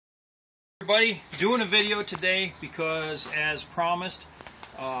everybody, doing a video today because, as promised,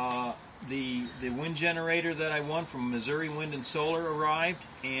 the wind generator that I won from Missouri Wind and Solar arrived,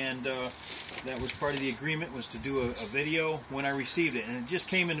 and that was part of the agreement, was to do a video when I received it, and it just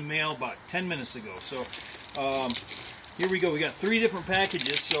came in the mail about 10 minutes ago. So here we go. We got 3 different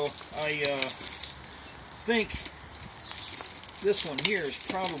packages, so I think this one here is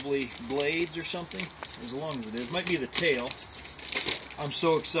probably blades or something, as long as it is. Might be the tail. I'm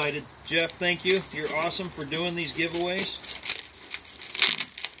so excited. Jeff, thank you. You're awesome for doing these giveaways.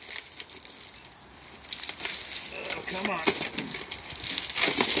 Oh, come on.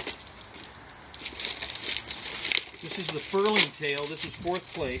 This is the Furling Tail. This is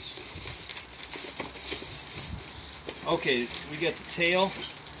 4th place. Okay, we got the tail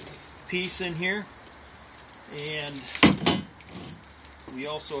piece in here, and we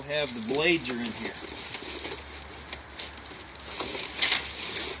also have the blades are in here.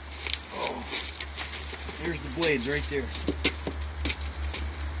 Oh, there's the blades right there.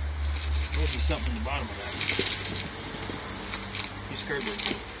 There'll be something in the bottom of that. Piece of cardboard.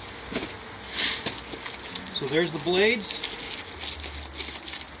 So there's the blades.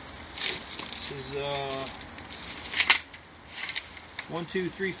 This is 1, 2,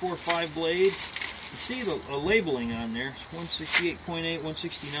 3, 4, 5 blades. You see the labeling on there, 168.8,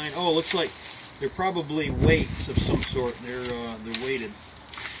 169. Oh, it looks like they're probably weights of some sort. They're weighted.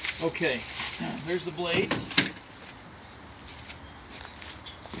 Okay, there's the blades.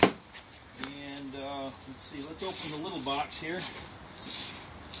 And let's see, let's open the little box here.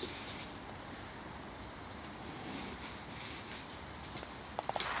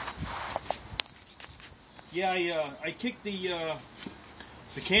 Yeah, I kicked the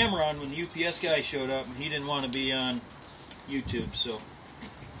camera on when the UPS guy showed up, and he didn't want to be on YouTube, so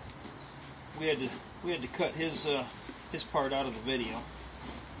we had to cut his part out of the video.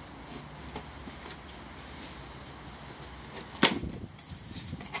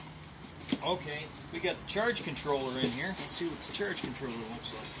 Okay, we got the charge controller in here. Let's see what the charge controller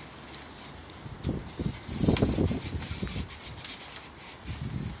looks like.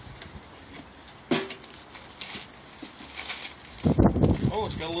 Oh,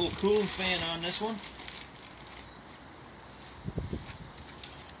 it's got a little cooling fan on this one.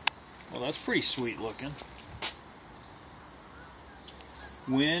 Well, that's pretty sweet looking.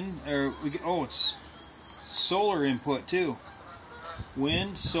 Oh, it's solar input too.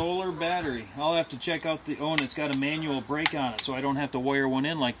 Wind, solar, battery. I'll have to check out the, oh, and it's got a manual brake on it, so I don't have to wire one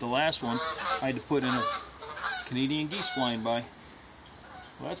in like the last one. I had to put in a Canadian geese flying by.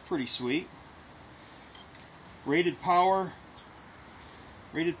 Well, that's pretty sweet. Rated power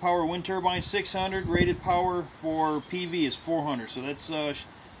wind turbine 600. Rated power for PV is 400. So that's I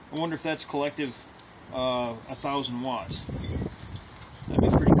wonder if that's collective 1,000 watts. That'd be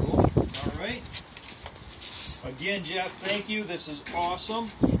pretty cool. All right. Again, Jeff, thank you. This is awesome.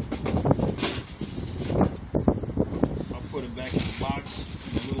 I'll put it back in the box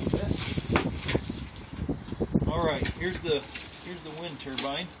in a little bit. All right. Here's the wind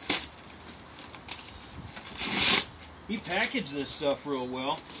turbine. He packaged this stuff real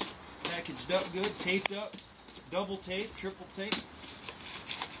well. Packaged up good, taped up, double tape, triple tape.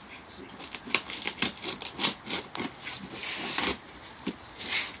 Let's see.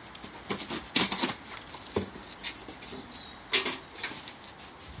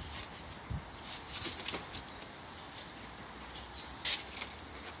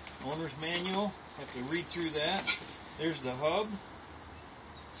 Owner's manual. Have to read through that. There's the hub.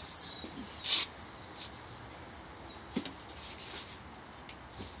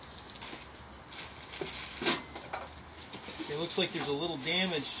 It looks like there's a little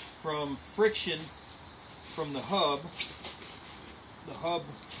damage from friction from the hub. The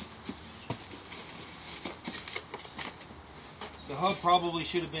hub probably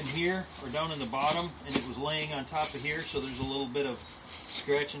should have been here or down in the bottom, and it was laying on top of here, so there's a little bit of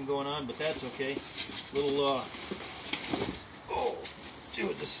scratching going on, but that's okay. Little oh,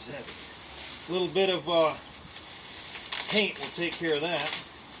 dude, this is heavy. A little bit of paint will take care of that.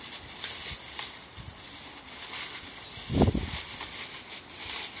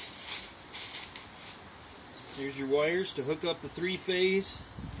 Here's your wires to hook up the 3-phase.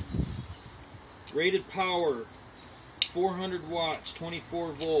 Rated power, 400 watts,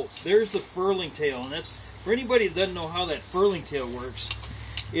 24 volts. There's the Furling Tail, and that's, for anybody that doesn't know how that Furling Tail works,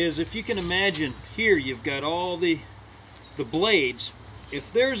 is if you can imagine, here you've got all the blades.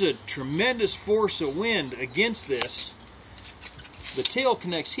 If there's a tremendous force of wind against this, the tail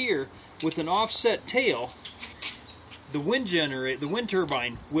connects here with an offset tail. The wind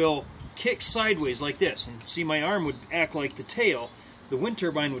turbine will kick sideways like this, and see, my arm would act like the tail. the wind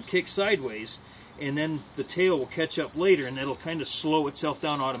turbine would kick sideways, and then the tail will catch up later, and it'll kind of slow itself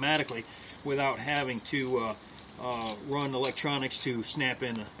down automatically without having to run electronics to snap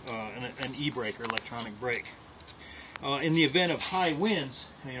in an e-brake or electronic brake. In the event of high winds,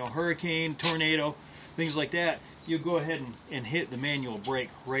 hurricane, tornado, things like that, you go ahead and hit the manual brake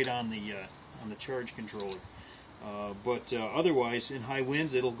right on the charge controller. But otherwise, in high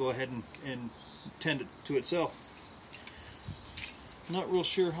winds, it'll go ahead and tend it to itself. Not real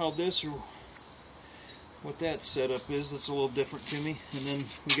sure how this or what that setup is. That's a little different to me. And then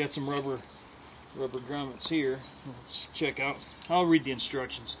we got some rubber grommets here. Let's check out. I'll read the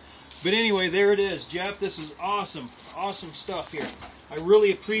instructions. But anyway, there it is, Jeff. This is awesome stuff here. I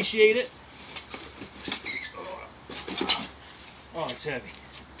really appreciate it. Oh, it's heavy.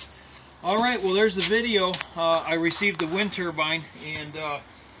 All right, well, there's the video. I received the wind turbine, and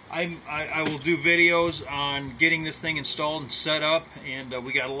I will do videos on getting this thing installed and set up. And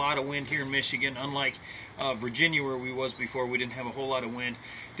we got a lot of wind here in Michigan, unlike Virginia where we was before. We didn't have a whole lot of wind,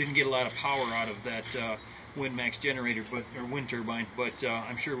 didn't get a lot of power out of that WindMax generator, or wind turbine. But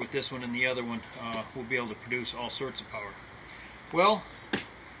I'm sure with this one and the other one, we'll be able to produce all sorts of power. Well,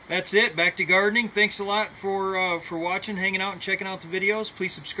 that's it. Back to gardening. Thanks a lot for watching, hanging out, and checking out the videos.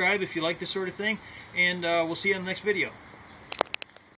 Please subscribe if you like this sort of thing, and we'll see you on the next video.